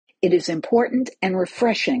It is important and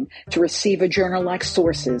refreshing to receive a journal like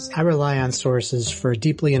Sources. I rely on Sources for a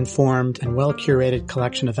deeply informed and well-curated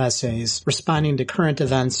collection of essays responding to current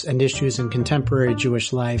events and issues in contemporary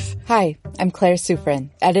Jewish life. Hi, I'm Claire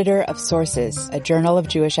Sufrin, editor of Sources, a journal of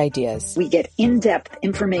Jewish ideas. We get in-depth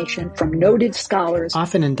information from noted scholars,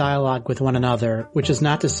 often in dialogue with one another, which is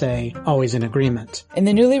not to say always in agreement. In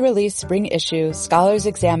the newly released spring issue, scholars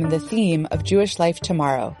examine the theme of Jewish life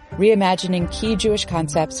tomorrow, reimagining key Jewish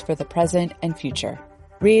concepts for the present and future.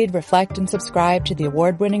 Read, reflect, and subscribe to the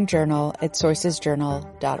award-winning journal at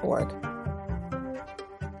sourcesjournal.org.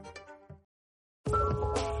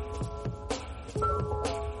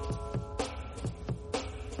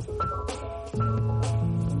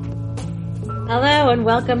 Hello and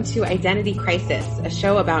welcome to Identity Crisis, a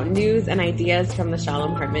show about news and ideas from the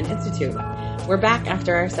Shalom Hartman Institute. We're back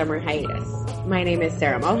after our summer hiatus. My name is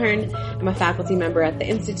Sarah Mulhern. I'm a faculty member at the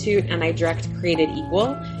Institute and I direct Created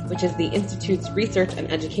Equal, which is the Institute's research and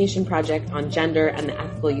education project on gender and the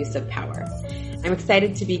ethical use of power. I'm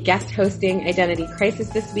excited to be guest hosting Identity Crisis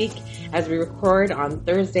this week as we record on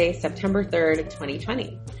Thursday, September 3rd,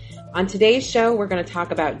 2020. On today's show, we're going to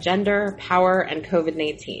talk about gender, power, and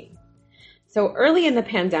COVID-19. So early in the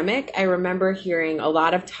pandemic, I remember hearing a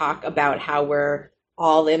lot of talk about how we're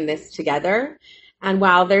all in this together. And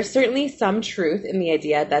while there's certainly some truth in the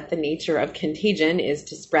idea that the nature of contagion is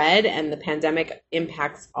to spread and the pandemic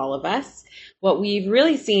impacts all of us, what we've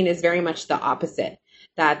really seen is very much the opposite,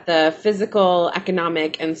 that the physical,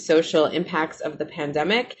 economic, and social impacts of the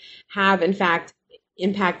pandemic have, in fact,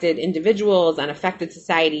 impacted individuals and affected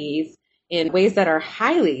societies in ways that are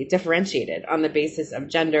highly differentiated on the basis of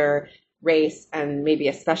gender, race, and maybe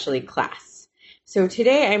especially class. So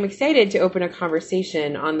today I'm excited to open a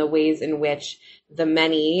conversation on the ways in which the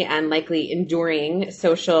many and likely enduring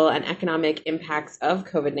social and economic impacts of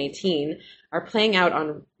COVID-19 are playing out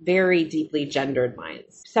on very deeply gendered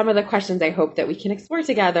lines. Some of the questions I hope that we can explore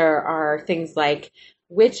together are things like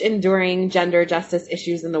which enduring gender justice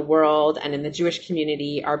issues in the world and in the Jewish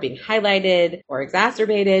community are being highlighted or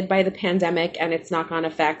exacerbated by the pandemic and its knock-on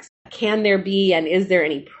effects? Can there be and is there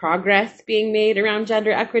any progress being made around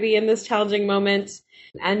gender equity in this challenging moment?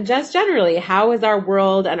 And just generally, how is our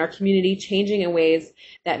world and our community changing in ways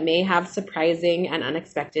that may have surprising and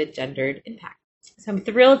unexpected gendered impact? So I'm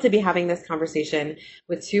thrilled to be having this conversation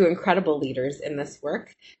with two incredible leaders in this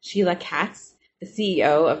work, Sheila Katz, the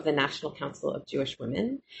CEO of the National Council of Jewish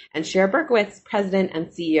Women, and Shira Berkowitz, President and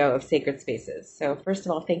CEO of Sacred Spaces. So first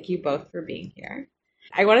of all, thank you both for being here.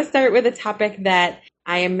 I want to start with a topic that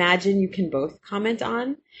I imagine you can both comment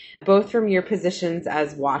on, both from your positions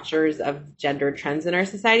as watchers of gender trends in our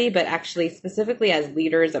society, but actually specifically as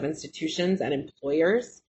leaders of institutions and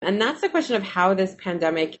employers. And that's the question of how this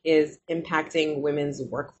pandemic is impacting women's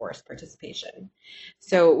workforce participation.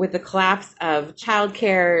 So with the collapse of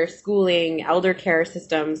childcare, schooling, elder care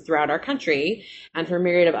systems throughout our country, and for a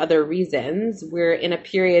myriad of other reasons, we're in a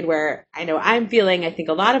period where I know I'm feeling, I think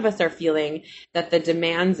a lot of us are feeling, that the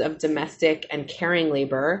demands of domestic and caring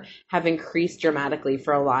labor have increased dramatically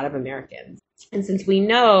for a lot of Americans. And since we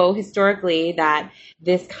know historically that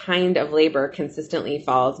this kind of labor consistently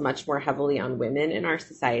falls much more heavily on women in our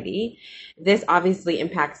society, this obviously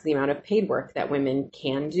impacts the amount of paid work that women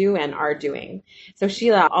can do and are doing. So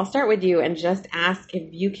Sheila, I'll start with you and just ask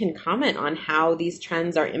if you can comment on how these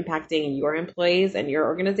trends are impacting your employees and your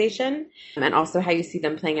organization, and also how you see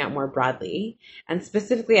them playing out more broadly. And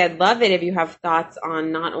specifically, I'd love it if you have thoughts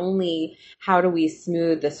on not only how do we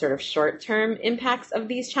smooth the sort of short-term impacts of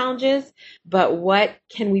these challenges, but what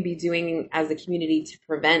can we be doing as a community to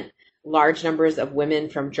prevent large numbers of women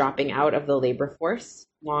from dropping out of the labor force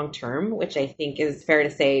long term, which I think is fair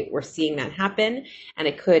to say we're seeing that happen, and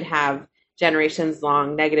it could have generations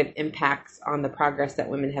long negative impacts on the progress that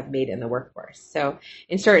women have made in the workforce. So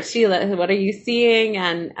in short, Sheila, what are you seeing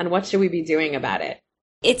and what should we be doing about it?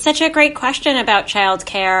 It's such a great question about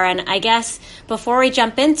childcare, and I guess before we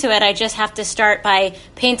jump into it, I just have to start by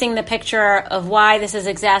painting the picture of why this is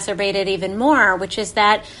exacerbated even more, which is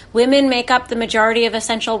that women make up the majority of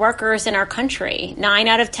essential workers in our country. 9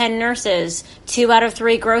 out of 10 nurses, 2 out of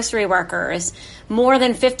 3 grocery workers. More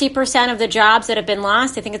than 50% of the jobs that have been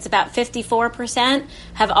lost, I think it's about 54%,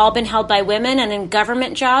 have all been held by women, and in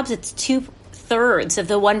government jobs, it's 2/3 of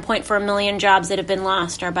the 1.4 million jobs that have been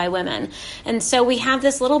lost are by women. And so we have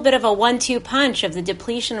this little bit of a 1-2 punch of the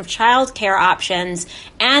depletion of childcare options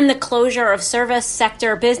and the closure of service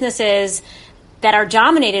sector businesses that are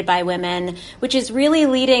dominated by women, which is really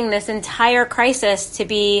leading this entire crisis to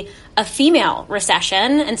be a female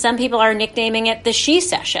recession, and some people are nicknaming it the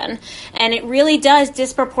she-cession. And it really does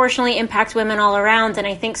disproportionately impact women all around. And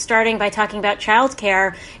I think starting by talking about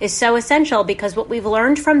childcare is so essential, because what we've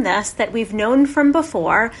learned from this, that we've known from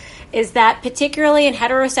before, is that particularly in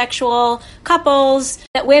heterosexual couples,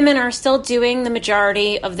 that women are still doing the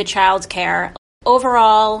majority of the childcare.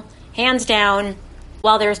 Overall, hands down,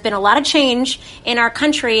 while there's been a lot of change in our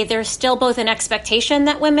country, there's still both an expectation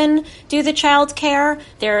that women do the child care.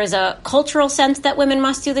 There is a cultural sense that women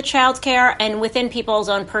must do the child care, and within people's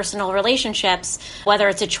own personal relationships, whether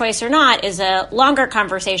it's a choice or not, is a longer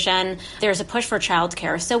conversation. There's a push for child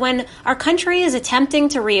care. So when our country is attempting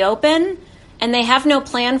to reopen and they have no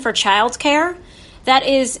plan for child care, that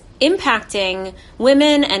is impacting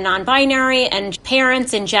women and non-binary and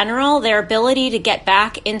parents in general, their ability to get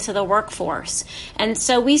back into the workforce. And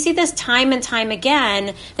so we see this time and time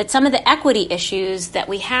again, that some of the equity issues that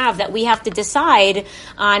we have to decide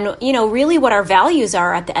on, really what our values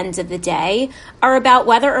are at the end of the day, are about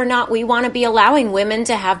whether or not we want to be allowing women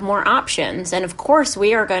to have more options. And of course,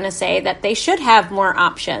 we are going to say that they should have more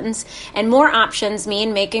options. And more options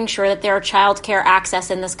mean making sure that there are childcare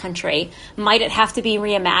access in this country. Might it have to be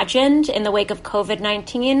reimagined in the wake of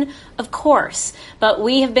COVID-19? Of course. But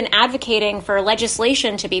we have been advocating for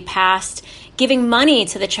legislation to be passed giving money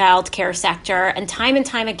to the child care sector, and time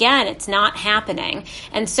again, it's not happening.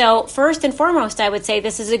 And so first and foremost, I would say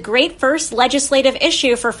this is a great first legislative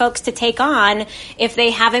issue for folks to take on if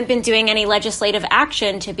they haven't been doing any legislative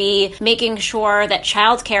action, to be making sure that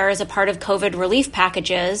child care is a part of COVID relief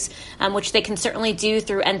packages, which they can certainly do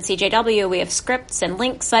through NCJW. We have scripts and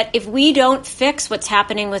links. But if we don't fix what's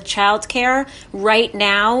happening with child care right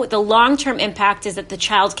now, the long-term impact is that the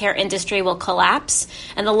child care industry will collapse,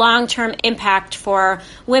 and the long-term impact for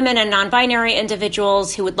women and non-binary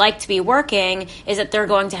individuals who would like to be working is that they're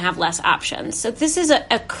going to have less options. So this is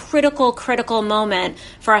a critical moment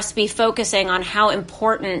for us to be focusing on how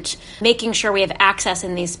important making sure we have access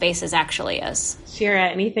in these spaces actually is. Shira,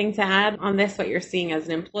 anything to add on this, what you're seeing as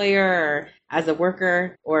an employer or as a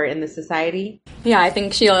worker or in the society? Yeah, I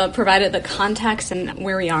think Sheila provided the context and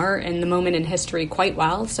where we are in the moment in history quite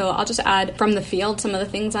well. So I'll just add from the field some of the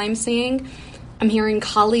things I'm seeing. I'm hearing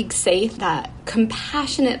colleagues say that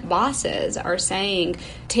compassionate bosses are saying,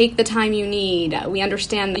 take the time you need. We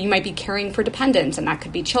understand that you might be caring for dependents, and that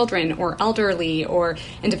could be children or elderly or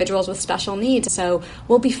individuals with special needs. So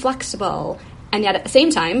we'll be flexible. And yet at the same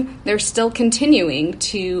time, they're still continuing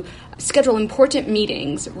to schedule important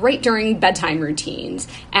meetings right during bedtime routines.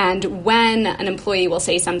 And when an employee will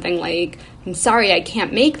say something like, I'm sorry, I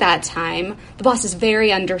can't make that time, the boss is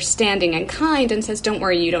very understanding and kind and says, don't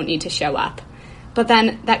worry, you don't need to show up. But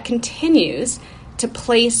then that continues to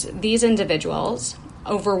place these individuals,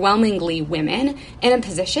 overwhelmingly women, in a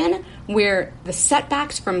position where the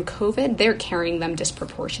setbacks from COVID, they're carrying them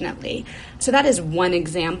disproportionately. So that is one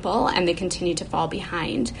example, and they continue to fall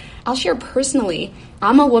behind. I'll share personally,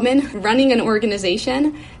 I'm a woman running an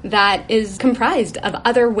organization that is comprised of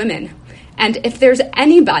other women. And if there's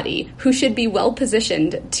anybody who should be well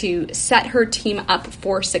positioned to set her team up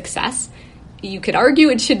for success, you could argue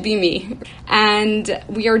it should be me. And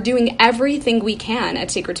we are doing everything we can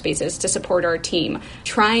at Sacred Spaces to support our team,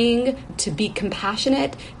 trying to be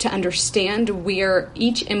compassionate, to understand where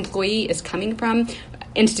each employee is coming from,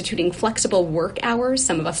 instituting flexible work hours.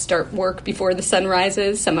 Some of us start work before the sun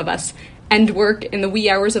rises. Some of us end work in the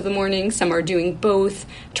wee hours of the morning. Some are doing both.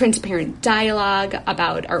 Transparent dialogue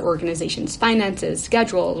about our organization's finances,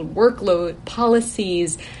 schedule, workload,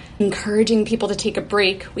 policies, encouraging people to take a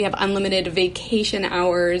break. We have unlimited vacation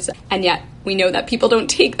hours, and yet we know that people don't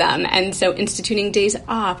take them. And so instituting days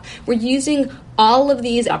off, we're using all of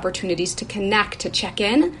these opportunities to connect, to check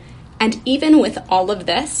in. And even with all of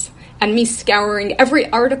this, and me scouring every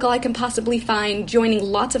article I can possibly find, joining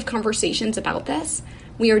lots of conversations about this,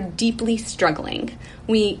 we are deeply struggling.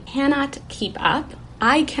 We cannot keep up.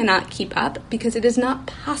 I cannot keep up because it is not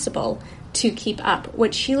possible to keep up.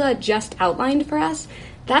 What Sheila just outlined for us,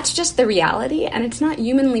 that's just the reality, and it's not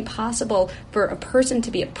humanly possible for a person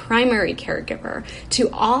to be a primary caregiver, to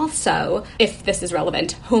also, if this is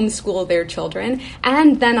relevant, homeschool their children,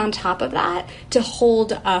 and then on top of that, to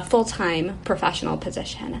hold a full-time professional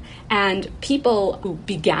position. And people who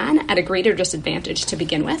began at a greater disadvantage to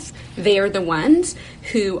begin with, they are the ones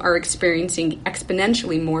who are experiencing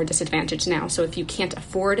exponentially more disadvantage now. So if you can't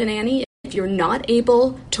afford a nanny, if you're not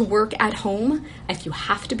able to work at home, if you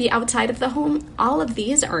have to be outside of the home, all of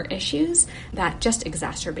these are issues that just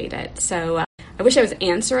exacerbate it. So I wish I was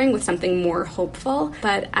answering with something more hopeful,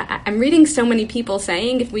 but I'm reading so many people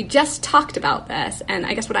saying if we just talked about this, and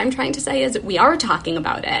I guess what I'm trying to say is that we are talking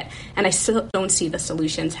about it, and I still don't see the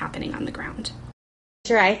solutions happening on the ground.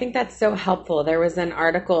 Sure, I think that's so helpful. There was an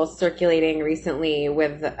article circulating recently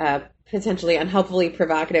with a potentially unhelpfully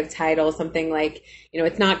provocative title, something like,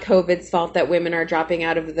 it's not COVID's fault that women are dropping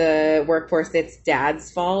out of the workforce, it's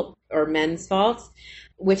dad's fault or men's fault,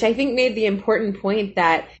 which I think made the important point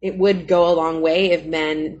that it would go a long way if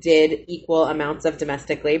men did equal amounts of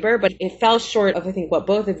domestic labor. But it fell short of, I think, what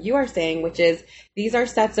both of you are saying, which is these are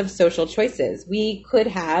sets of social choices. We could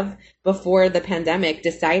have, before the pandemic,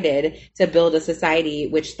 decided to build a society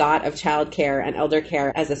which thought of childcare and elder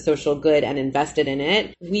care as a social good and invested in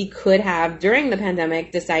it. We could have, during the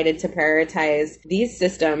pandemic, decided to prioritize these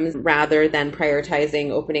systems rather than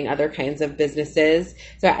prioritizing opening other kinds of businesses.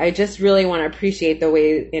 So I just really want to appreciate the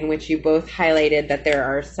way in which you both highlighted that there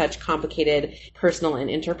are such complicated personal and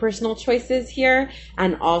interpersonal choices here,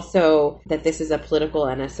 and also that this is a political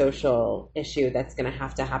and a social issue that's going to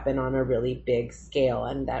have to happen on a really big scale,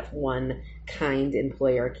 and that one kind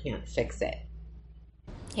employer can't fix it.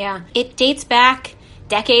 Yeah, it dates back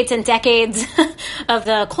decades and decades of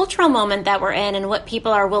the cultural moment that we're in and what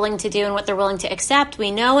people are willing to do and what they're willing to accept.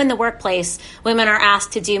 We know in the workplace, women are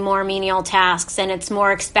asked to do more menial tasks, and it's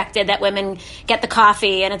more expected that women get the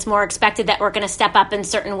coffee, and it's more expected that we're going to step up in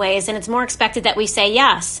certain ways, and it's more expected that we say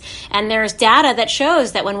yes. And there's data that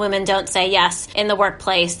shows that when women don't say yes in the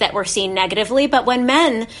workplace, that we're seen negatively, but when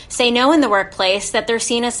men say no in the workplace, that they're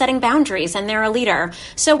seen as setting boundaries and they're a leader.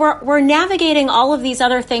 So we're navigating all of these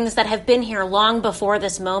other things that have been here long before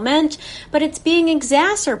this moment, but it's being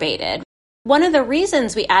exacerbated. One of the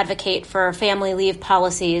reasons we advocate for family leave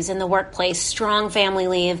policies in the workplace, strong family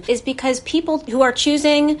leave, is because people who are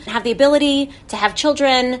choosing, have the ability to have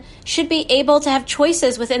children, should be able to have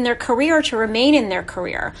choices within their career to remain in their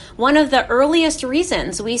career. One of the earliest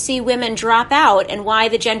reasons we see women drop out and why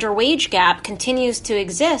the gender wage gap continues to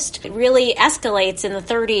exist, it really escalates in the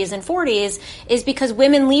 30s and 40s, is because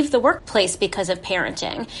women leave the workplace because of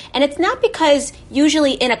parenting. And it's not because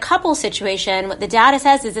usually in a couple situation, what the data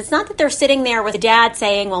says is it's not that they're sitting there with a dad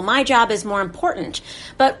saying, well, my job is more important.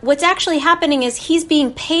 But what's actually happening is he's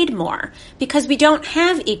being paid more because we don't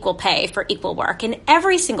have equal pay for equal work in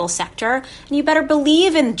every single sector. And you better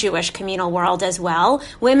believe in Jewish communal world as well.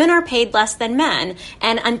 Women are paid less than men.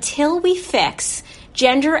 And until we fix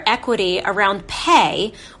gender equity around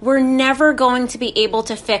pay, we're never going to be able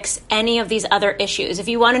to fix any of these other issues. If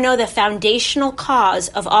you want to know the foundational cause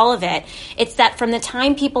of all of it, it's that from the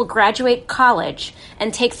time people graduate college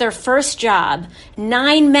and take their first job,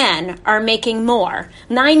 9 men are making more.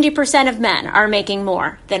 90% of men are making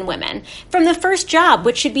more than women from the first job,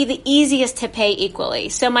 which should be the easiest to pay equally.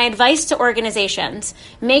 So my advice to organizations,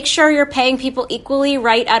 make sure you're paying people equally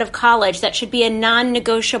right out of college. That should be a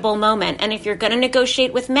non-negotiable moment. And if you're going to negotiate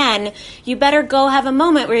with men, you better go have a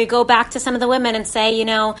moment where you go back to some of the women and say,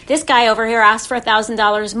 this guy over here asked for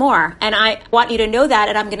 $1,000 more, and I want you to know that,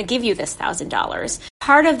 and I'm going to give you this $1,000.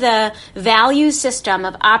 Part of the value system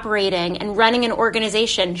of operating and running an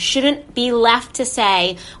organization shouldn't be left to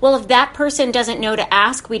say, well, if that person doesn't know to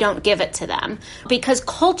ask, we don't give it to them. Because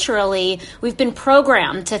culturally, we've been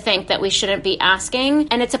programmed to think that we shouldn't be asking,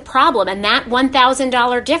 and it's a problem. And that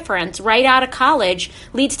 $1,000 difference right out of college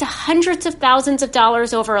leads to hundreds of thousands of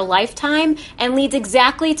dollars over a lifetime, and leads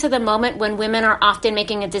exactly to the moment when women are often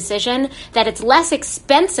making a decision that it's less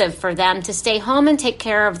expensive for them to stay home and take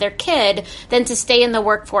care of their kid than to stay in the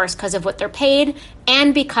workforce because of what they're paid,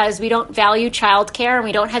 and because we don't value childcare and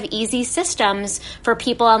we don't have easy systems for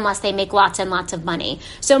people unless they make lots and lots of money.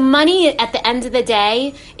 So money at the end of the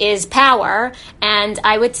day is power, and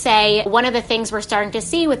I would say one of the things we're starting to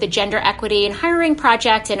see with the Gender Equity and Hiring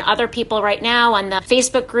Project and other people right now on the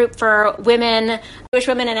Facebook group for women, Jewish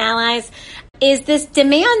women and allies, is this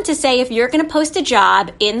demand to say if you're going to post a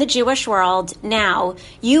job in the Jewish world now,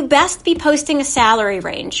 you best be posting a salary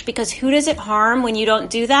range, because who does it harm when you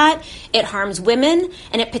don't do that? It harms women,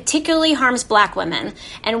 and it particularly harms Black women.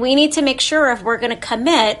 And we need to make sure if we're going to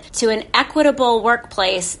commit to an equitable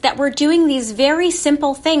workplace that we're doing these very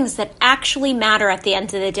simple things that actually matter at the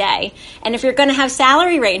end of the day. And if you're going to have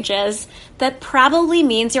salary ranges, that probably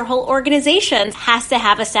means your whole organization has to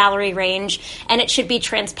have a salary range, and it should be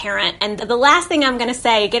transparent. And the last thing I'm going to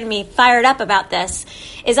say, getting me fired up about this,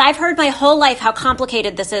 is I've heard my whole life how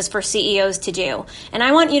complicated this is for CEOs to do. And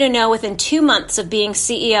I want you to know within 2 months of being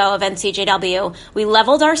CEO of NCJW, we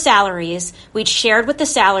leveled our salaries, we shared what the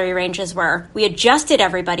salary ranges were, we adjusted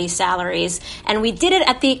everybody's salaries, and we did it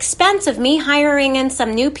at the expense of me hiring in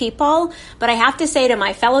some new people. But I have to say to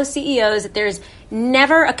my fellow CEOs that there's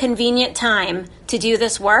never a convenient time to do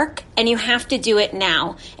this work, and you have to do it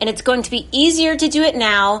now. And it's going to be easier to do it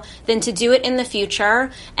now than to do it in the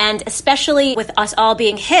future. And especially with us all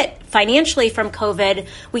being hit financially from COVID,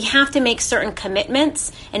 we have to make certain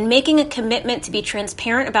commitments, and making a commitment to be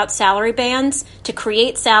transparent about salary bands, to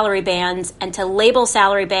create salary bands, and to label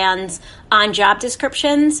salary bands on job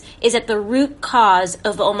descriptions is at the root cause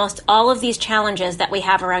of almost all of these challenges that we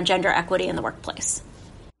have around gender equity in the workplace.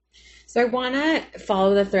 So I want to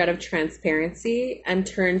follow the thread of transparency and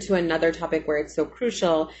turn to another topic where it's so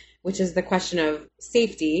crucial, which is the question of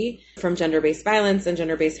safety from gender-based violence and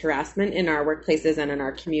gender-based harassment in our workplaces and in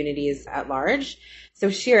our communities at large. So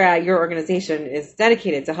Shira, your organization is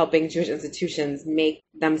dedicated to helping Jewish institutions make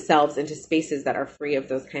themselves into spaces that are free of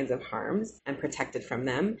those kinds of harms and protected from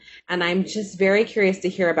them. And I'm just very curious to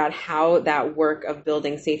hear about how that work of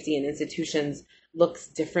building safety in institutions looks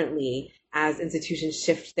differently as institutions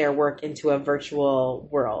shift their work into a virtual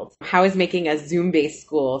world. How is making a Zoom-based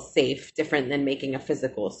school safe different than making a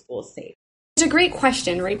physical school safe? It's a great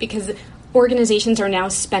question, right? Because organizations are now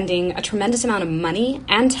spending a tremendous amount of money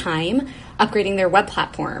and time upgrading their web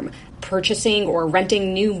platform, purchasing or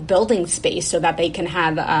renting new building space so that they can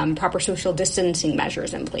have proper social distancing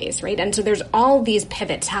measures in place, right? And so there's all these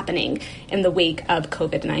pivots happening in the wake of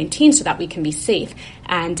COVID-19 so that we can be safe.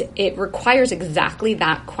 And it requires exactly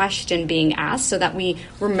that question being asked so that we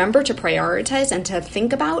remember to prioritize and to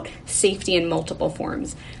think about safety in multiple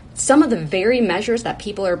forms. Some of the very measures that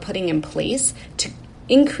people are putting in place to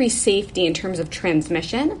increase safety in terms of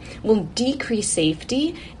transmission will decrease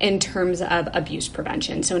safety in terms of abuse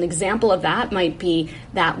prevention. So an example of that might be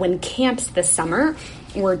that when camps this summer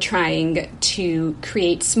were trying to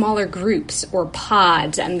create smaller groups or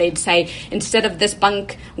pods, and they'd say, instead of this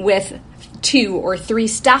bunk with 2 or 3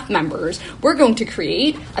 staff members, we're going to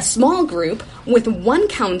create a small group with one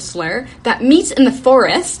counselor that meets in the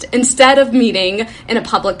forest instead of meeting in a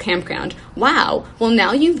public campground. Wow. Well,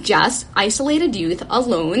 now you've just isolated youth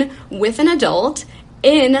alone with an adult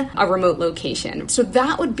in a remote location. So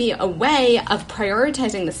that would be a way of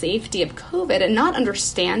prioritizing the safety of COVID and not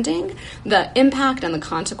understanding the impact and the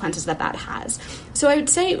consequences that that has. So I would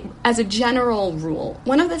say, as a general rule,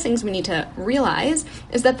 one of the things we need to realize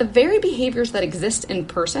is that the very behaviors that exist in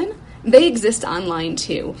person, they exist online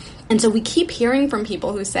too. And so we keep hearing from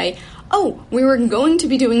people who say, oh, we were going to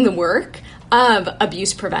be doing the work of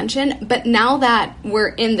abuse prevention, but now that we're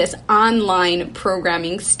in this online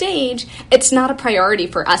programming stage, it's not a priority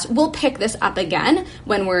for us. We'll pick this up again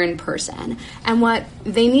when we're in person. And what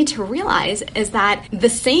they need to realize is that the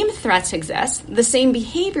same threats exist, the same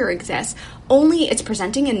behavior exists, only it's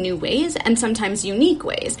presenting in new ways and sometimes unique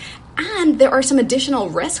ways. And there are some additional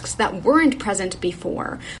risks that weren't present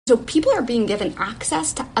before. So people are being given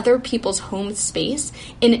access to other people's home space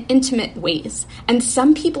in intimate ways. And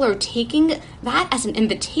some people are taking that as an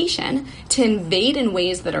invitation to invade in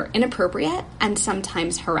ways that are inappropriate and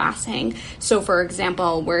sometimes harassing. So for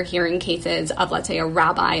example, we're hearing cases of, let's say, a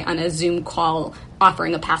rabbi on a Zoom call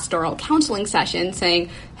offering a pastoral counseling session saying,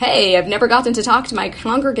 hey, I've never gotten to talk to my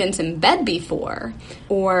congregants in bed before.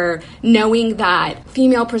 Or knowing that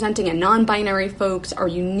female presenting and non-binary folks are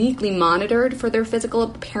uniquely monitored for their physical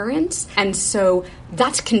appearance. And so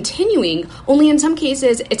that's continuing, only in some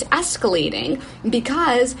cases it's escalating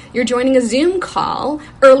because you're joining a Zoom call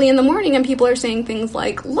early in the morning and people are saying things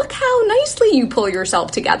like, look how nicely you pull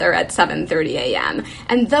yourself together at 7:30 a.m.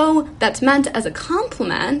 And though that's meant as a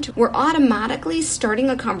compliment, we're automatically starting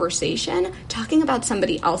a conversation talking about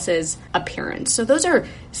somebody else's appearance. So those are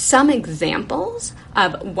some examples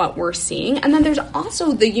of what we're seeing. And then there's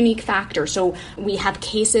also the unique factor. So we have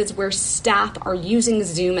cases where staff are using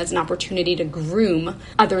Zoom as an opportunity to groom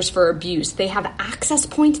others for abuse. They have access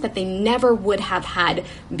points that they never would have had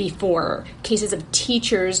before. Cases of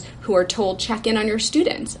teachers who are told, check in on your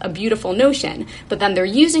students, a beautiful notion. But then they're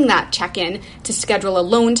using that check-in to schedule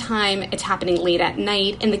alone time. It's happening late at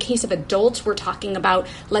night. In the case of adults, we're talking about,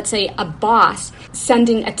 let's say, a boss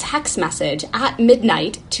sending a text message at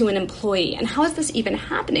midnight to an employee. And how is this even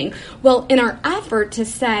happening? Well, in our effort to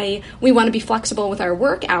say we want to be flexible with our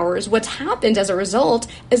work hours, what's happened as a result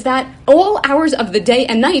is that all hours of the day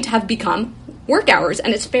and night have become work hours,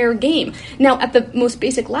 and it's fair game. Now, at the most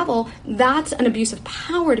basic level, that's an abuse of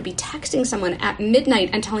power to be texting someone at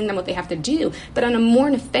midnight and telling them what they have to do. But on a more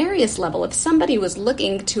nefarious level, if somebody was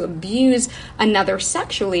looking to abuse another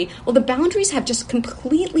sexually, well, the boundaries have just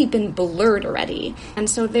completely been blurred already. And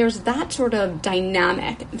so there's that sort of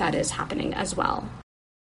dynamic that is happening as well.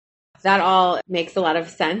 That all makes a lot of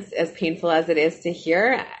sense, as painful as it is to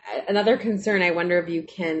hear. Another concern I wonder if you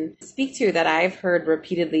can speak to that I've heard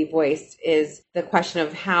repeatedly voiced is the question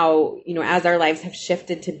of how, as our lives have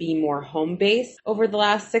shifted to be more home-based over the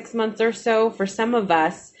last 6 months or so, for some of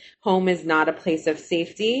us, home is not a place of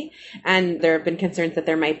safety. And there have been concerns that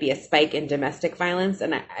there might be a spike in domestic violence.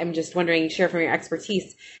 And I'm just wondering, share from your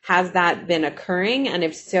expertise, has that been occurring? And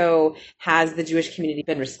if so, has the Jewish community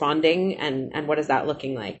been responding? And what is that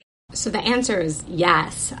looking like? So the answer is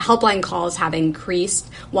yes. Helpline calls have increased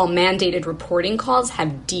while mandated reporting calls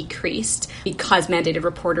have decreased because mandated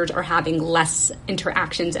reporters are having less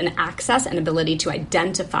interactions and access and ability to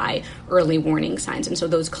identify early warning signs. And so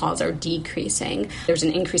those calls are decreasing. There's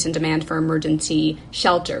an increase in demand for emergency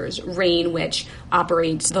shelters. RAINN, which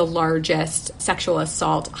operates the largest sexual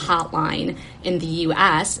assault hotline in the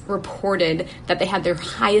U.S., reported that they had their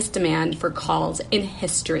highest demand for calls in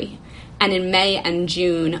history. And in May and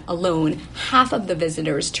June alone, half of the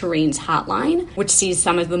visitors to RAINN's hotline, which sees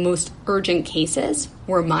some of the most urgent cases,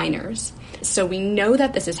 were minors. So we know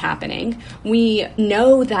that this is happening. We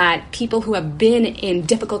know that people who have been in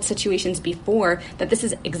difficult situations before, that this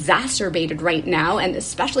is exacerbated right now, and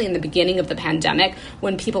especially in the beginning of the pandemic,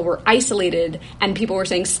 when people were isolated and people were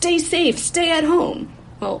saying, stay safe, stay at home.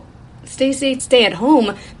 Well, stay safe, stay at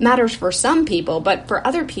home matters for some people, but for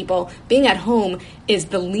other people, being at home is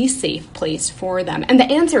the least safe place for them. And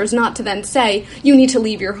the answer is not to then say, you need to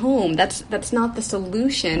leave your home. That's not the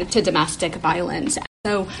solution to domestic violence.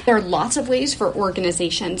 So there are lots of ways for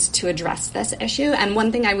organizations to address this issue. And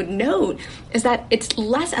one thing I would note is that it's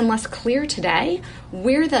less and less clear today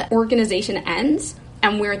where the organization ends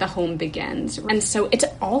and where the home begins. And so it's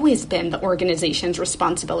always been the organization's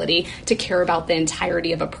responsibility to care about the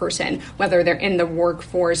entirety of a person, whether they're in the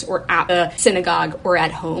workforce or at the synagogue or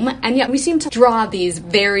at home. And yet we seem to draw these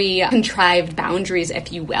very contrived boundaries,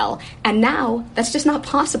 if you will. And now that's just not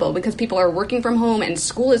possible because people are working from home and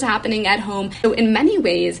school is happening at home. So in many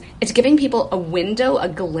ways, it's giving people a window, a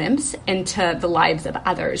glimpse into the lives of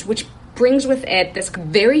others, which brings with it this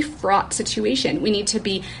very fraught situation. We need to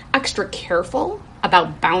be extra careful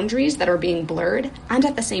about boundaries that are being blurred. And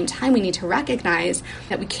at the same time, we need to recognize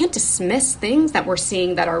that we can't dismiss things that we're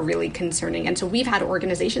seeing that are really concerning. And so we've had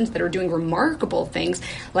organizations that are doing remarkable things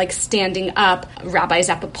like standing up rabbis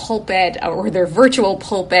at the pulpit or their virtual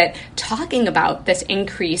pulpit, talking about this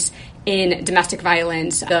increase in domestic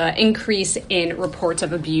violence, the increase in reports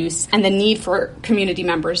of abuse, and the need for community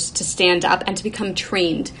members to stand up and to become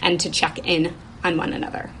trained and to check in on one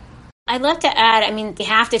another. I'd love to add, we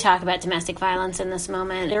have to talk about domestic violence in this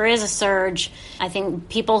moment. There is a surge. I think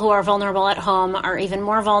people who are vulnerable at home are even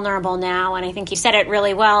more vulnerable now. And I think you said it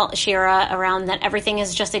really well, Shira, around that everything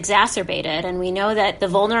is just exacerbated. And we know that the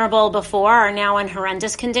vulnerable before are now in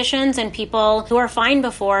horrendous conditions, and people who are fine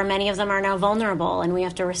before, many of them are now vulnerable, and we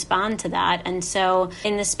have to respond to that. And so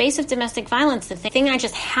in the space of domestic violence, the thing I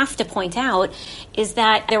just have to point out is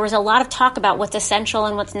that there was a lot of talk about what's essential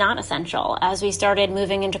and what's not essential as we started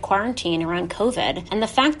moving into quarantine around COVID. And the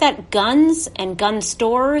fact that guns and gun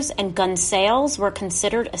stores and gun sales were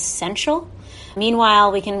considered essential.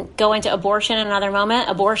 Meanwhile, we can go into abortion in another moment.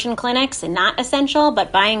 Abortion clinics are not essential,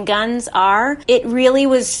 but buying guns are. It really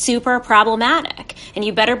was super problematic. And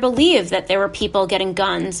you better believe that there were people getting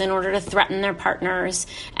guns in order to threaten their partners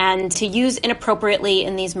and to use inappropriately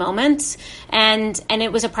in these moments. And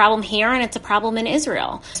it was a problem here, and it's a problem in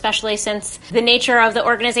Israel, especially since the nature of the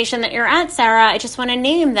organization that you're at, Sarah. I just want to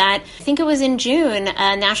name that. I think it was in June,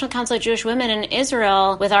 National Council of Jewish Women in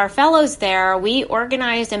Israel, with our fellows there, we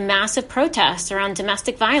organized a massive protest around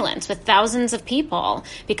domestic violence with thousands of people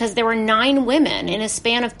because there were 9 women in a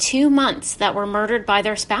span of 2 months that were murdered by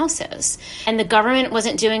their spouses. And the government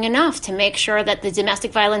wasn't doing enough to make sure that the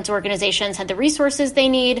domestic violence organizations had the resources they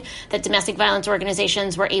need, that domestic violence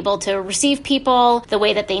organizations were able to receive people the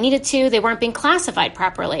way that they needed to. They weren't being classified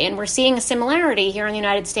properly. And we're seeing a similarity here in the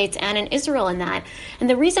United States and in Israel in that. And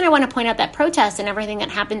the reason I want to point out that protest and everything that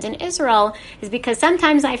happened in Israel is because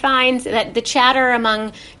sometimes I find that the chatter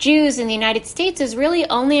among Jews in the United States is really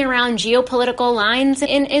only around geopolitical lines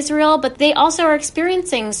in Israel, but they also are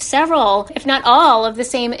experiencing several, if not all, of the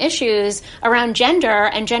same issues around gender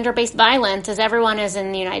and gender-based violence as everyone is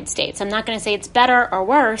in the United States. I'm not going to say it's better or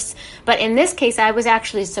worse, but in this case, I was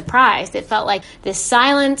actually surprised. It felt like this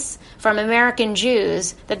silence from American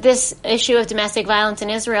Jews that this issue of domestic violence in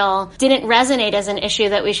Israel didn't resonate as an issue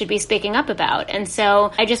that we should should be speaking up about. And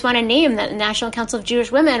so I just want to name that the National Council of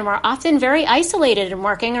Jewish Women were often very isolated in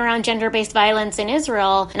working around gender-based violence in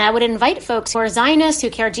Israel. And I would invite folks who are Zionists, who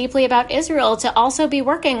care deeply about Israel, to also be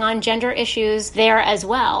working on gender issues there as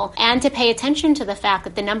well, and to pay attention to the fact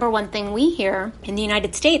that the number one thing we hear in the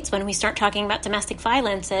United States when we start talking about domestic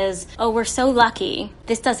violence is, oh, we're so lucky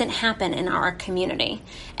this doesn't happen in our community.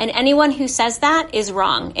 And anyone who says that is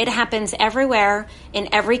wrong. It happens everywhere, in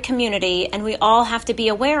every community, and we all have to be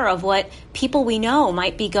aware of what people we know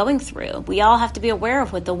might be going through. We all have to be aware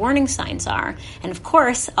of what the warning signs are. And of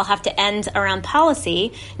course, I'll have to end around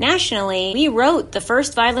policy. Nationally, we wrote the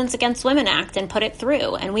first Violence Against Women Act and put it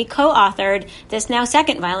through, and we co-authored this now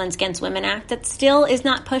second Violence Against Women Act that still is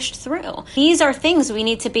not pushed through. These are things we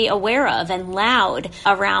need to be aware of and loud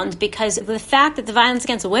around, because the fact that the Violence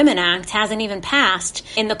Against Women Act hasn't even passed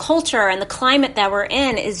in the culture and the climate that we're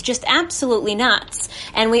in is just absolutely nuts.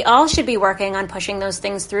 And we all should be working on pushing those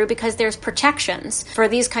things through, because there's protections for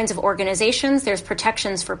these kinds of organizations, there's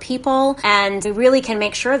protections for people, and we really can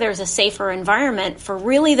make sure there's a safer environment for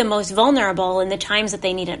really the most vulnerable in the times that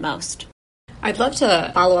they need it most. I'd love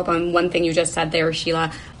to follow up on one thing you just said there,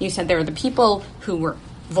 Sheila. You said there are the people who were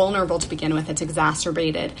vulnerable to begin with, it's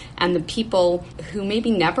exacerbated, and the people who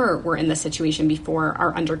maybe never were in this situation before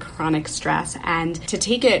are under chronic stress. And to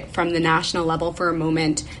take it from the national level for a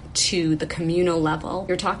moment to the communal level,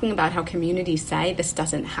 you're talking about how communities say this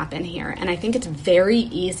doesn't happen here. And I think it's very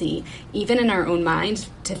easy, even in our own minds,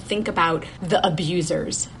 to think about the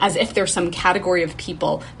abusers as if there's some category of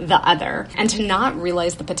people, the other, and to not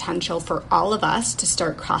realize the potential for all of us to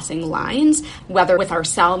start crossing lines, whether with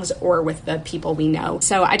ourselves or with the people we know.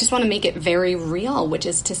 So I just want to make it very real, which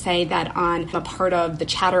is to say that on a part of the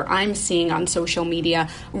chatter I'm seeing on social media,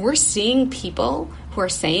 we're seeing people who are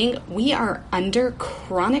saying we are under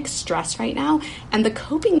chronic stress right now, and the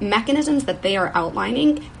coping mechanisms that they are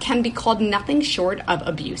outlining can be called nothing short of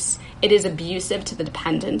abuse. It is abusive to the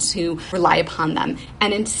dependents who rely upon them.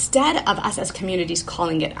 And instead of us as communities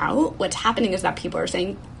calling it out, what's happening is that people are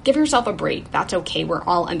saying, give yourself a break. That's okay. We're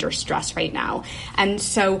all under stress right now. And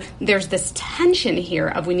so there's this tension here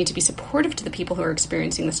of we need to be supportive to the people who are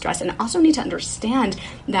experiencing the stress, and also need to understand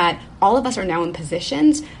that all of us are now in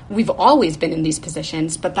positions. We've always been in these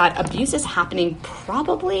positions, but that abuse is happening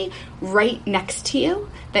probably right next to you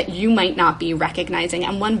that you might not be recognizing.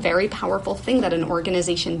 And one very powerful thing that an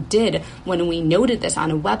organization did when we noted this on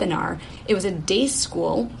a webinar, it was a day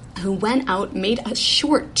school who went out, made a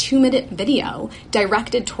short 2-minute video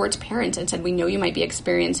directed towards parents and said, we know you might be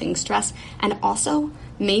experiencing stress, and also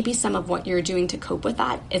maybe some of what you're doing to cope with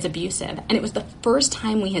that is abusive. And it was the first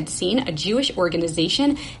time we had seen a Jewish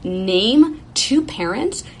organization name to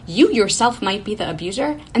parents, you yourself might be the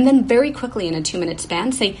abuser, and then very quickly in a 2-minute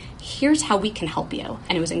span say, here's how we can help you.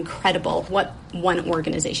 And it was incredible what one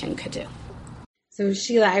organization could do. So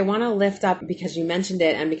Sheila, I want to lift up, because you mentioned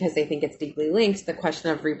it and because I think it's deeply linked, the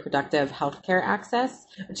question of reproductive health care access,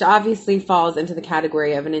 which obviously falls into the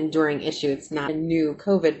category of an enduring issue. It's not a new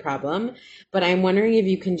COVID problem, but I'm wondering if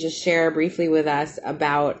you can just share briefly with us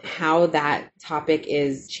about how that topic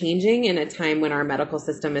is changing in a time when our medical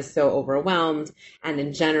system is so overwhelmed, and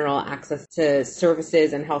in general, access to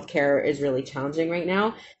services and healthcare is really challenging right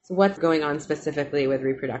now. So what's going on specifically with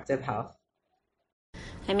reproductive health?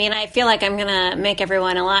 I mean, I feel like I'm going to make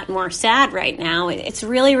everyone a lot more sad right now. It's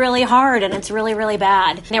really, really hard, and it's really, really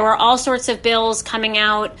bad. There were all sorts of bills coming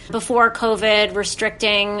out before COVID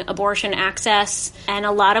restricting abortion access, and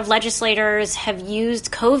a lot of legislators have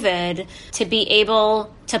used COVID to be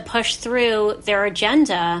able to push through their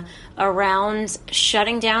agenda around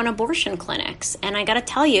shutting down abortion clinics. And I got to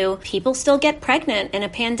tell you, people still get pregnant in a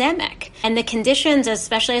pandemic. And the conditions,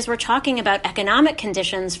 especially as we're talking about economic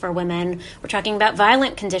conditions for women, we're talking about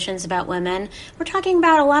violent conditions about women, we're talking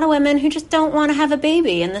about a lot of women who just don't want to have a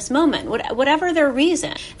baby in this moment. Whatever their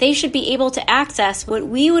reason, they should be able to access what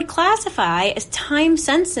we would classify as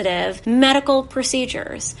time-sensitive medical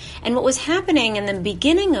procedures. And what was happening in the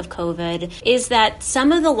beginning of COVID is that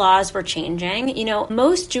some of the laws were changing. You know,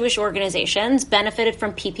 most Jewish organizations benefited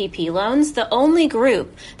from PPP loans. The only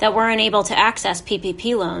group that weren't able to access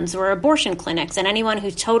PPP loans were abortion clinics and anyone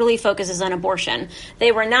who totally focuses on abortion.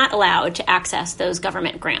 They were not allowed to access those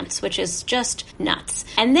government grants, which is just nuts.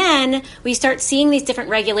 And then we start seeing these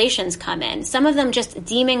different regulations come in, some of them just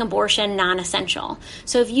deeming abortion non-essential.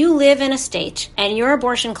 So if you live in a state and your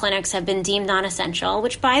abortion clinics have been deemed non-essential,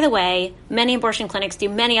 which, by the way, many abortion clinics do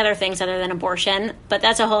many other things other than abortion, but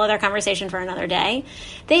that's a whole other conversation for another day,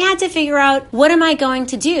 they had to figure out, what am I going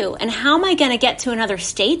to do? And how am I going to get to another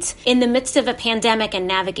state in the midst of a pandemic and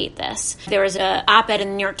navigate this? There was an op-ed in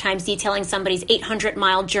the New York Times detailing somebody's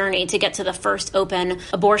 800-mile journey to get to the first open one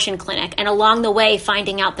abortion clinic, and along the way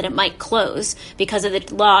finding out that it might close because of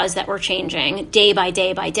the laws that were changing day by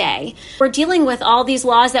day by day. We're dealing with all these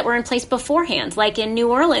laws that were in place beforehand. Like in New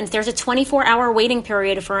Orleans, there's a 24-hour waiting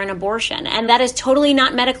period for an abortion, and that is totally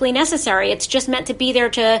not medically necessary. It's just meant to be there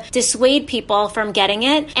to dissuade people from getting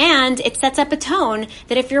it, and it sets up a tone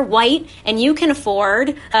that if you're white and you can afford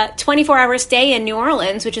a 24-hour stay in New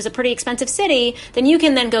Orleans, which is a pretty expensive city, then you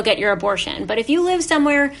can then go get your abortion. But if you live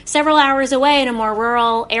somewhere several hours away in a more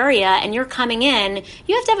rural area and you're coming in,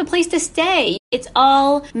 you have to have a place to stay. It's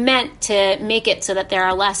all meant to make it so that there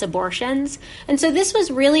are less abortions. And so this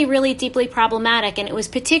was really, really deeply problematic. And it was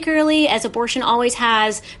particularly, as abortion always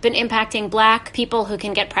has, been impacting Black people who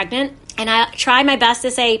can get pregnant. And I try my best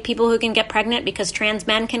to say people who can get pregnant because trans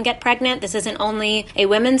men can get pregnant. This isn't only a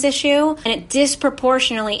women's issue. And it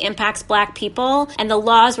disproportionately impacts Black people. And the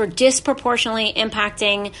laws were disproportionately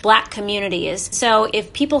impacting Black communities. So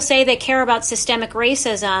if people say they care about systemic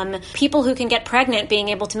racism, people who can get pregnant being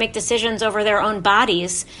able to make decisions over their own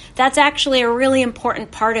bodies, that's actually a really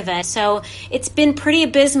important part of it. So it's been pretty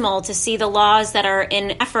abysmal to see the laws that are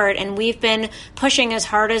in effort. And we've been pushing as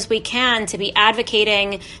hard as we can to be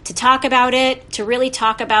advocating, to talk about it, to really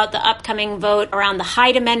talk about the upcoming vote around the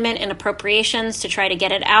Hyde Amendment and appropriations to try to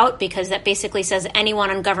get it out, because that basically says anyone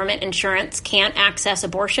on government insurance can't access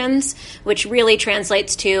abortions, which really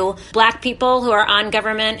translates to Black people who are on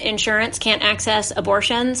government insurance can't access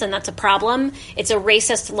abortions, and that's a problem. It's a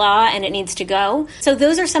racist law and it needs to go. So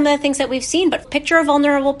those are some of the things that we've seen. But picture a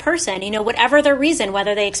vulnerable person, whatever their reason,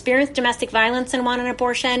 whether they experienced domestic violence and want an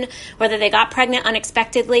abortion, whether they got pregnant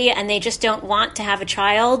unexpectedly and they just don't want to have a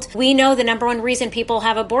child. We know the number one reason people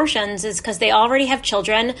have abortions is because they already have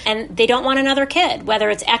children and they don't want another kid, whether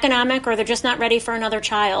it's economic or they're just not ready for another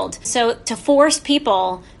child. So to force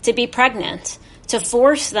people to be pregnant, to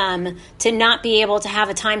force them to not be able to have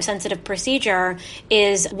a time-sensitive procedure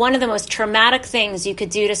is one of the most traumatic things you could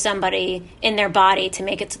do to somebody in their body to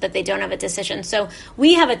make it so that they don't have a decision. So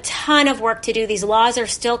we have a ton of work to do. These laws are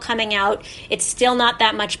still coming out. It's still not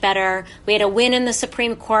that much better. We had a win in the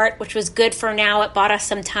Supreme Court, which was good for now. It bought us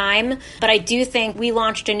some time. But I do think we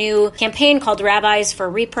launched a new campaign called Rabbis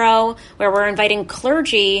for Repro, where we're inviting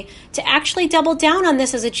clergy to actually double down on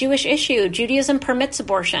this as a Jewish issue. Judaism permits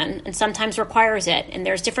abortion and sometimes requires it. And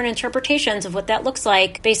there's different interpretations of what that looks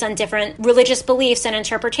like based on different religious beliefs and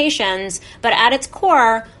interpretations. But at its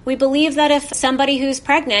core, we believe that if somebody who's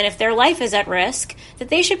pregnant, if their life is at risk, that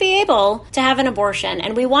they should be able to have an abortion.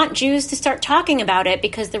 And we want Jews to start talking about it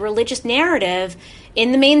because the religious narrative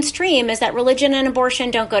in the mainstream is that religion and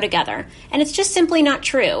abortion don't go together. And it's just simply not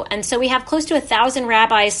true. And so we have close to 1,000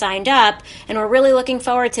 rabbis signed up, and we're really looking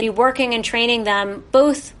forward to be working and training them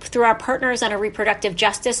both through our partners on a reproductive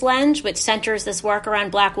justice lens, which centers this work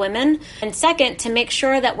around Black women, and second, to make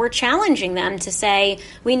sure that we're challenging them to say,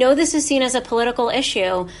 we know this is seen as a political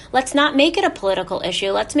issue. Let's not make it a political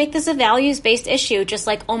issue. Let's make this a values-based issue, just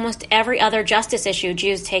like almost every other justice issue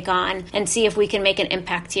Jews take on, and see if we can make an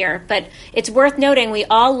impact here. But it's worth noting we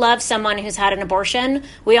all love someone who's had an abortion.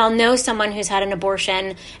 We all know someone who's had an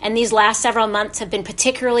abortion. And these last several months have been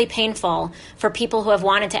particularly painful for people who have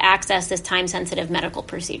wanted to access this time-sensitive medical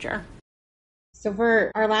procedure. So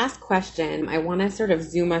for our last question, I want to sort of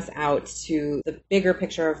zoom us out to the bigger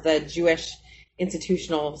picture of the Jewish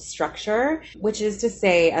institutional structure, which is to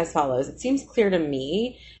say as follows. It seems clear to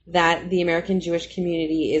me that the American Jewish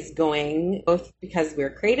community is going, both because we're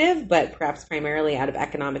creative, but perhaps primarily out of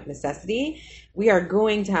economic necessity, we are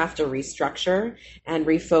going to have to restructure and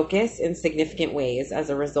refocus in significant ways as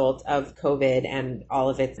a result of COVID and all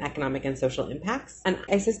of its economic and social impacts. And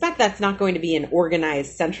I suspect that's not going to be an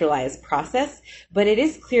organized, centralized process, but it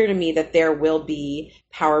is clear to me that there will be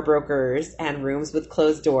power brokers and rooms with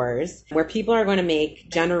closed doors where people are going to make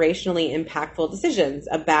generationally impactful decisions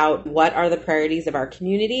about what are the priorities of our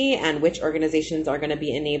community and which organizations are going to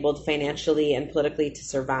be enabled financially and politically to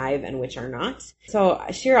survive and which are not. So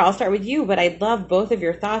Shira, I'll start with you, but I'd love both of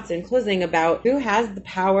your thoughts in closing about who has the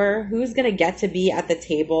power, who's going to get to be at the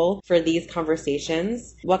table for these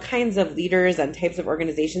conversations, what kinds of leaders and types of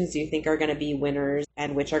organizations do you think are going to be winners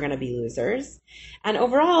and which are going to be losers? And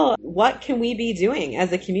overall, what can we be doing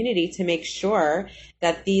as a community to make sure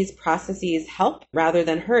that these processes help rather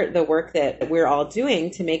than hurt the work that we're all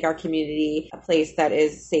doing to make our community a place that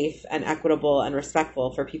is safe and equitable and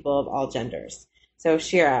respectful for people of all genders? So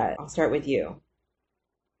Shira, I'll start with you.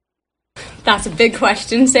 That's a big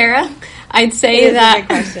question, Sarah. I'd say that a big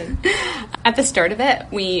question. At the start of it,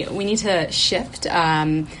 we need to shift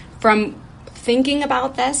from thinking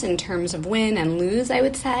about this in terms of win and lose, I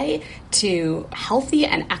would say, to healthy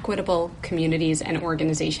and equitable communities and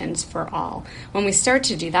organizations for all. When we start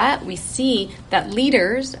to do that, we see that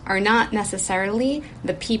leaders are not necessarily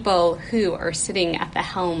the people who are sitting at the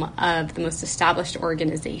helm of the most established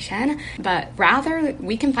organization, but rather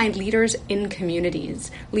we can find leaders in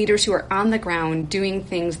communities, leaders who are on the ground doing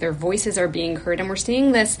things, their voices are being heard, and we're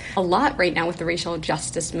seeing this a lot right now with the racial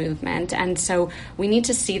justice movement. And so we need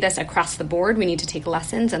to see this across the board. We need to take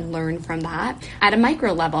lessons and learn from that at a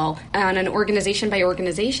micro level, on an organization by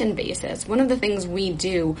organization basis. One of the things we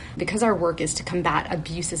do, because our work is to combat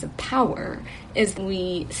abuses of power, is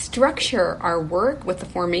we structure our work with the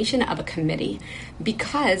formation of a committee,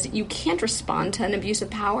 because you can't respond to an abuse of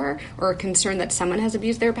power or a concern that someone has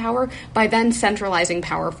abused their power by then centralizing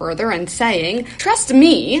power further and saying, trust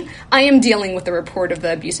me, I am dealing with the report of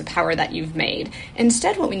the abuse of power that you've made.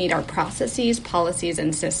 Instead, what we need are processes, policies,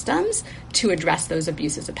 and systems to address those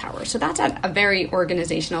abuses of power. So that's at a very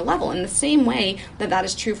organizational level. In the same way that that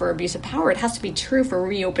is true for abuse of power, it has to be true for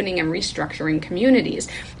reopening and restructuring communities.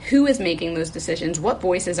 Who is making those decisions? What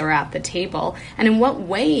voices are at the table? And in what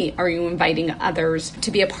way are you inviting others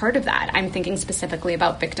to be a part of that? I'm thinking specifically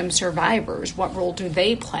about victim survivors. What role do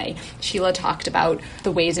they play? Sheila talked about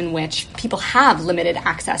the ways in which people have limited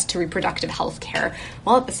access to reproductive health care,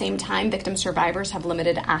 while at the same time, victim survivors have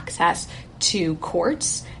limited access to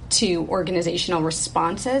courts, to organizational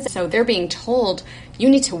responses. So they're being told, you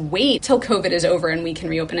need to wait till COVID is over and we can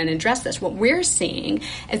reopen and address this. What we're seeing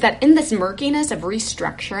is that in this murkiness of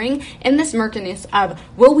restructuring, in this murkiness of,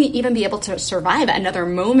 will we even be able to survive another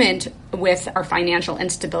moment with our financial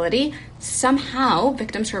instability, somehow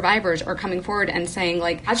victim survivors are coming forward and saying,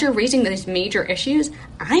 like, as you're raising these major issues,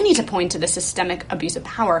 I need to point to the systemic abuse of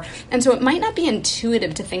power. And so it might not be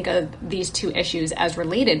intuitive to think of these two issues as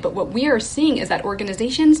related, but what we are seeing is that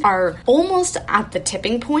organizations are almost at the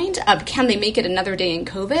tipping point of, can they make it another day in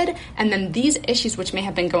COVID? And then these issues, which may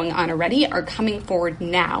have been going on already, are coming forward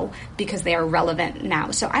now because they are relevant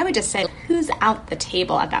now. So I would just say, who's at the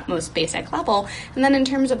table at that most basic level? And then in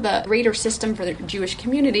terms of the greater system for the Jewish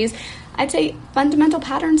communities, I'd say fundamental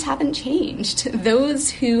patterns haven't changed. Those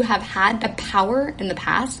who have had the power in the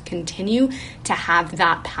past continue to have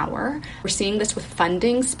that power. We're seeing this with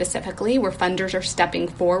funding specifically, where funders are stepping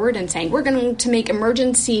forward and saying, we're going to make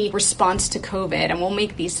emergency response to COVID and we'll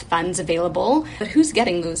make these funds available. But who's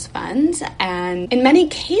getting those funds? And in many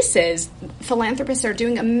cases, philanthropists are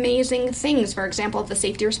doing amazing things. For example, the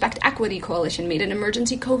Safety, Respect, Equity Coalition made an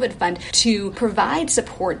emergency COVID fund to provide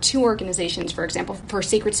support to organizations, for example, for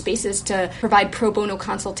sacred spaces to provide pro bono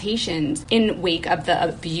consultations in wake of the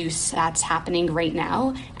abuse that's happening right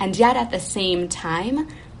now. And yet at the same time,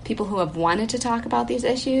 people who have wanted to talk about these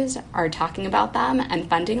issues are talking about them and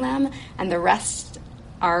funding them, and the rest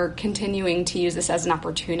are continuing to use this as an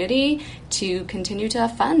opportunity to continue to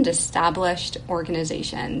fund established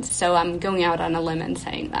organizations. So I'm going out on a limb and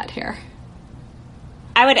saying that here.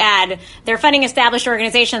 I would add, they're funding established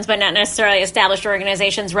organizations, but not necessarily established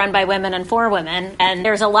organizations run by women and for women. And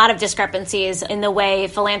there's a lot of discrepancies in the way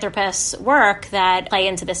philanthropists work that play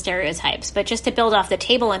into the stereotypes. But just to build off the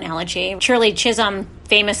table analogy, Shirley Chisholm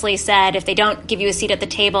famously said, if they don't give you a seat at the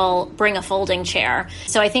table, bring a folding chair.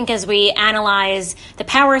 So I think as we analyze the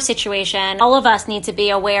power situation, all of us need to be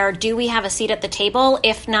aware, do we have a seat at the table?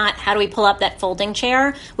 If not, how do we pull up that folding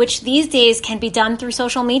chair? Which these days can be done through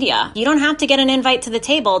social media. You don't have to get an invite to the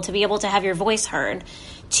table to be able to have your voice heard.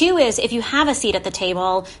 Two is, if you have a seat at the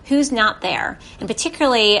table, who's not there? And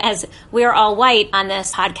particularly as we're all white on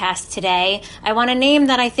this podcast today, I want to name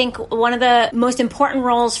that I think one of the most important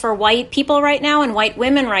roles for white people right now and white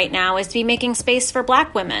women right now is to be making space for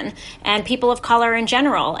Black women and people of color in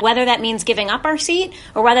general, whether that means giving up our seat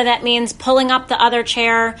or whether that means pulling up the other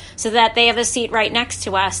chair so that they have a seat right next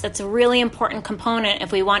to us. That's a really important component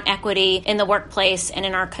if we want equity in the workplace and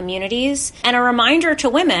in our communities. And a reminder to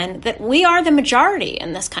women that we are the majority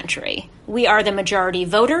in this country. We are the majority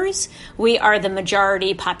voters. We are the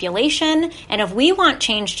majority population. And if we want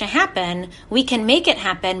change to happen, we can make it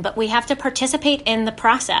happen, but we have to participate in the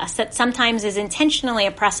process that sometimes is intentionally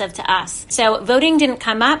oppressive to us. So voting didn't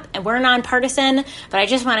come up, and we're nonpartisan, but I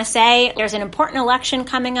just want to say there's an important election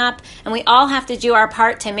coming up, and we all have to do our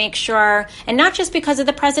part to make sure, and not just because of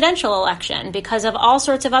the presidential election, because of all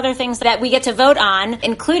sorts of other things that we get to vote on,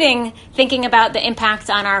 including thinking about the impact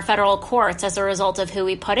on our federal courts as a result of who we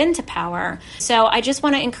we put into power. So I just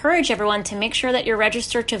want to encourage everyone to make sure that you're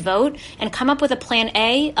registered to vote and come up with a plan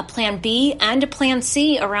A, a plan B, and a plan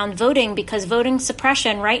C around voting, because voting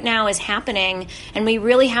suppression right now is happening, and we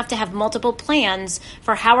really have to have multiple plans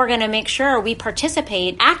for how we're going to make sure we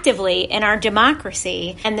participate actively in our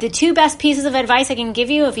democracy. And the two best pieces of advice I can give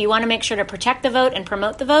you if you want to make sure to protect the vote and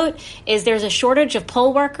promote the vote is there's a shortage of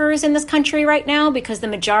poll workers in this country right now because the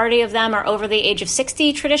majority of them are over the age of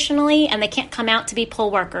 60 traditionally, and they can't come out to be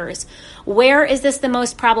poll workers. Where is this the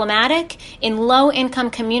most problematic? In low-income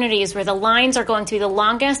communities where the lines are going to be the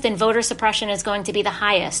longest and voter suppression is going to be the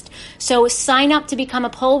highest. So sign up to become a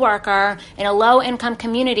poll worker in a low-income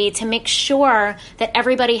community to make sure that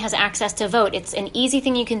everybody has access to vote. It's an easy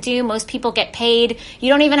thing you can do. Most people get paid. You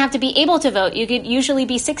don't even have to be able to vote. You could usually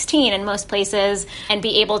be 16 in most places and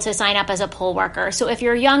be able to sign up as a poll worker. So if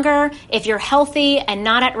you're younger, if you're healthy and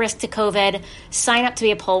not at risk to COVID, sign up to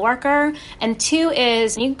be a poll worker. And two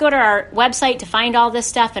is you can go to our website to find all this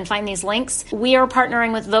stuff and find these links. We are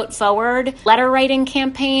partnering with Vote Forward, letter writing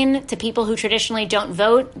campaign to people who traditionally don't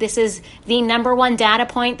vote. This is the number one data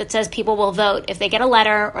point that says people will vote. If they get a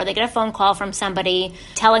letter or they get a phone call from somebody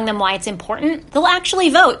telling them why it's important, they'll actually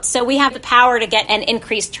vote. So we have the power to get an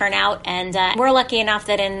increased turnout. And we're lucky enough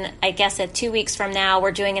that in, I guess, 2 weeks from now,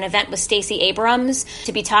 we're doing an event with Stacey Abrams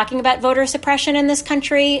to be talking about voter suppression in this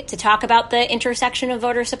country, to talk about the intersection of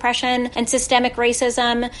voter suppression and systemic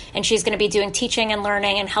racism. And she's going to be doing teaching and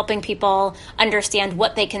learning and helping people understand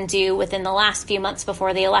what they can do within the last few months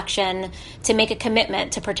before the election to make a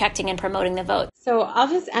commitment to protecting and promoting the vote. So I'll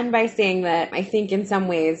just end by saying that I think in some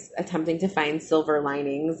ways attempting to find silver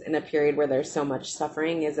linings in a period where there's so much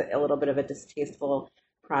suffering is a little bit of a distasteful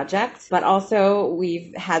project, but also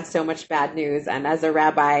we've had so much bad news. And as a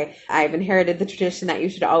rabbi, I've inherited the tradition that you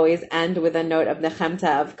should always end with a note of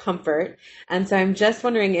nechemta, of comfort. And so I'm just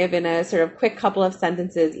wondering if in a sort of quick couple of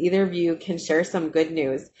sentences, either of you can share some good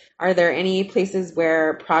news. Are there any places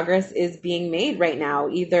where progress is being made right now,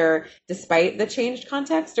 either despite the changed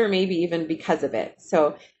context or maybe even because of it?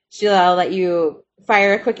 So Sheila, I'll let you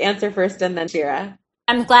fire a quick answer first, and then Shira.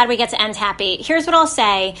 I'm glad we get to end happy. Here's what I'll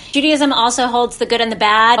say. Judaism also holds the good and the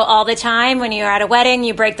bad all the time. When you're at a wedding,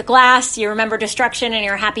 you break the glass, you remember destruction, and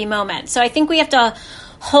your happy moment. So I think we have to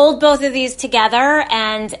hold both of these together.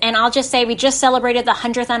 And I'll just say we just celebrated the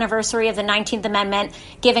 100th anniversary of the 19th Amendment,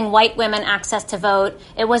 giving white women access to vote.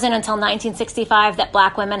 It wasn't until 1965 that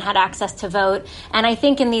black women had access to vote. And I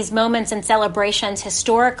think in these moments and celebrations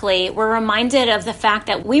historically, we're reminded of the fact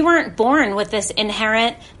that we weren't born with this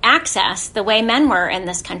inherent access the way men were in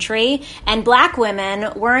this country. And black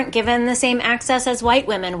women weren't given the same access as white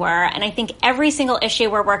women were. And I think every single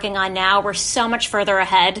issue we're working on now, we're so much further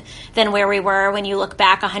ahead than where we were when you look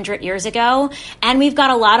back 100 years ago. And we've got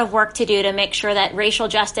a lot of work to do to make sure that racial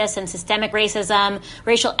justice and systemic racism,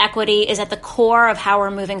 racial equity is at the core of how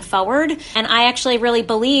we're moving forward. And I actually really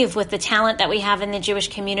believe with the talent that we have in the Jewish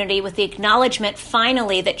community, with the acknowledgement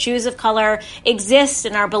finally that Jews of color exist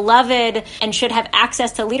and are beloved and should have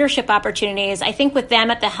access to leadership opportunities, I think with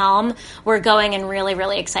them at the helm, we're going in really,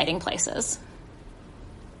 really exciting places.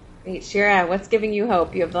 Great. Shira, what's giving you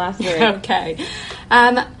hope? You have the last word. Okay.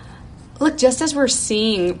 Look, just as we're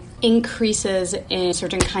seeing increases in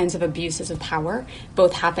certain kinds of abuses of power,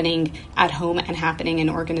 both happening at home and happening in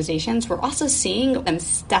organizations, we're also seeing them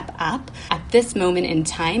step up at this moment in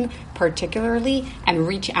time, particularly, and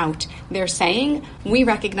reach out. They're saying, we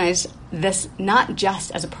recognize this not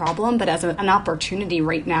just as a problem, but as an opportunity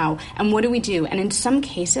right now. And what do we do? And in some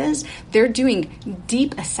cases, they're doing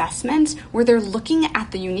deep assessments where they're looking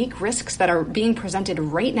at the unique risks that are being presented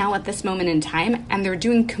right now at this moment in time, and they're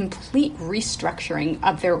doing complete restructuring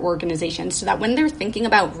of their organization so that when they're thinking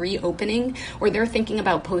about reopening or they're thinking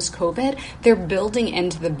about post-COVID, they're building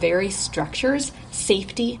into the very structures,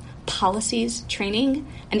 safety, policies, training,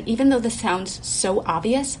 and even though this sounds so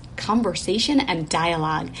obvious, conversation and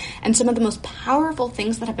dialogue. And some of the most powerful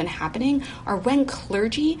things that have been happening are when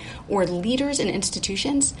clergy or leaders in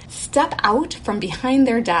institutions step out from behind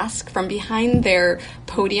their desk, from behind their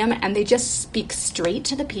podium, and they just speak straight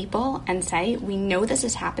to the people and say, we know this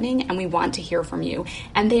is happening and we want to hear from you.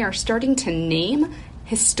 And they are starting to name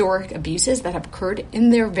historic abuses that have occurred in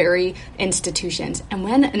their very institutions. And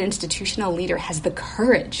when an institutional leader has the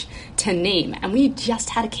courage to name, and we just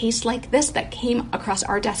had a case like this that came across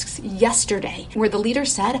our desks yesterday, where the leader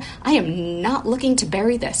said, I am not looking to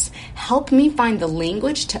bury this. Help me find the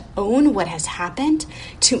language to own what has happened,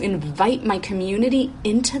 to invite my community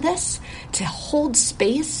into this, to hold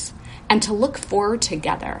space, and to look forward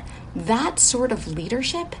together. that sort of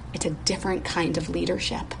leadership, it's a different kind of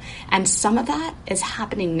leadership. And some of that is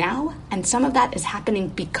happening now, and some of that is happening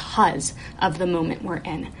because of the moment we're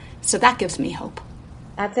in. So that gives me hope.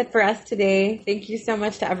 That's it for us today. Thank you so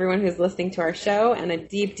much to everyone who's listening to our show, and a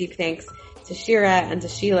deep, deep thanks to Shira and to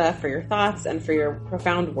Sheila for your thoughts and for your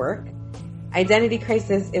profound work. Identity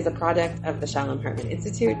Crisis is a product of the Shalom Hartman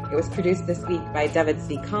Institute. It was produced this week by David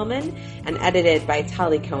C. Kalman and edited by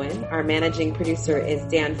Tali Cohen. Our managing producer is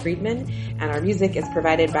Dan Friedman, and our music is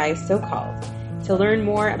provided by So Called. To learn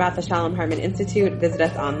more about the Shalom Hartman Institute, visit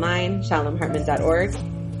us online, shalomhartman.org.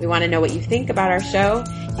 We want to know what you think about our show.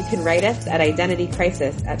 You can write us at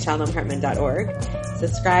identitycrisis@shalomhartman.org.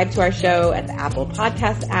 Subscribe to our show at the Apple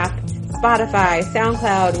Podcast app, Spotify,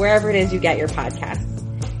 SoundCloud, wherever it is you get your podcasts.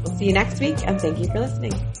 We'll see you next week, and thank you for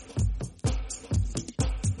listening.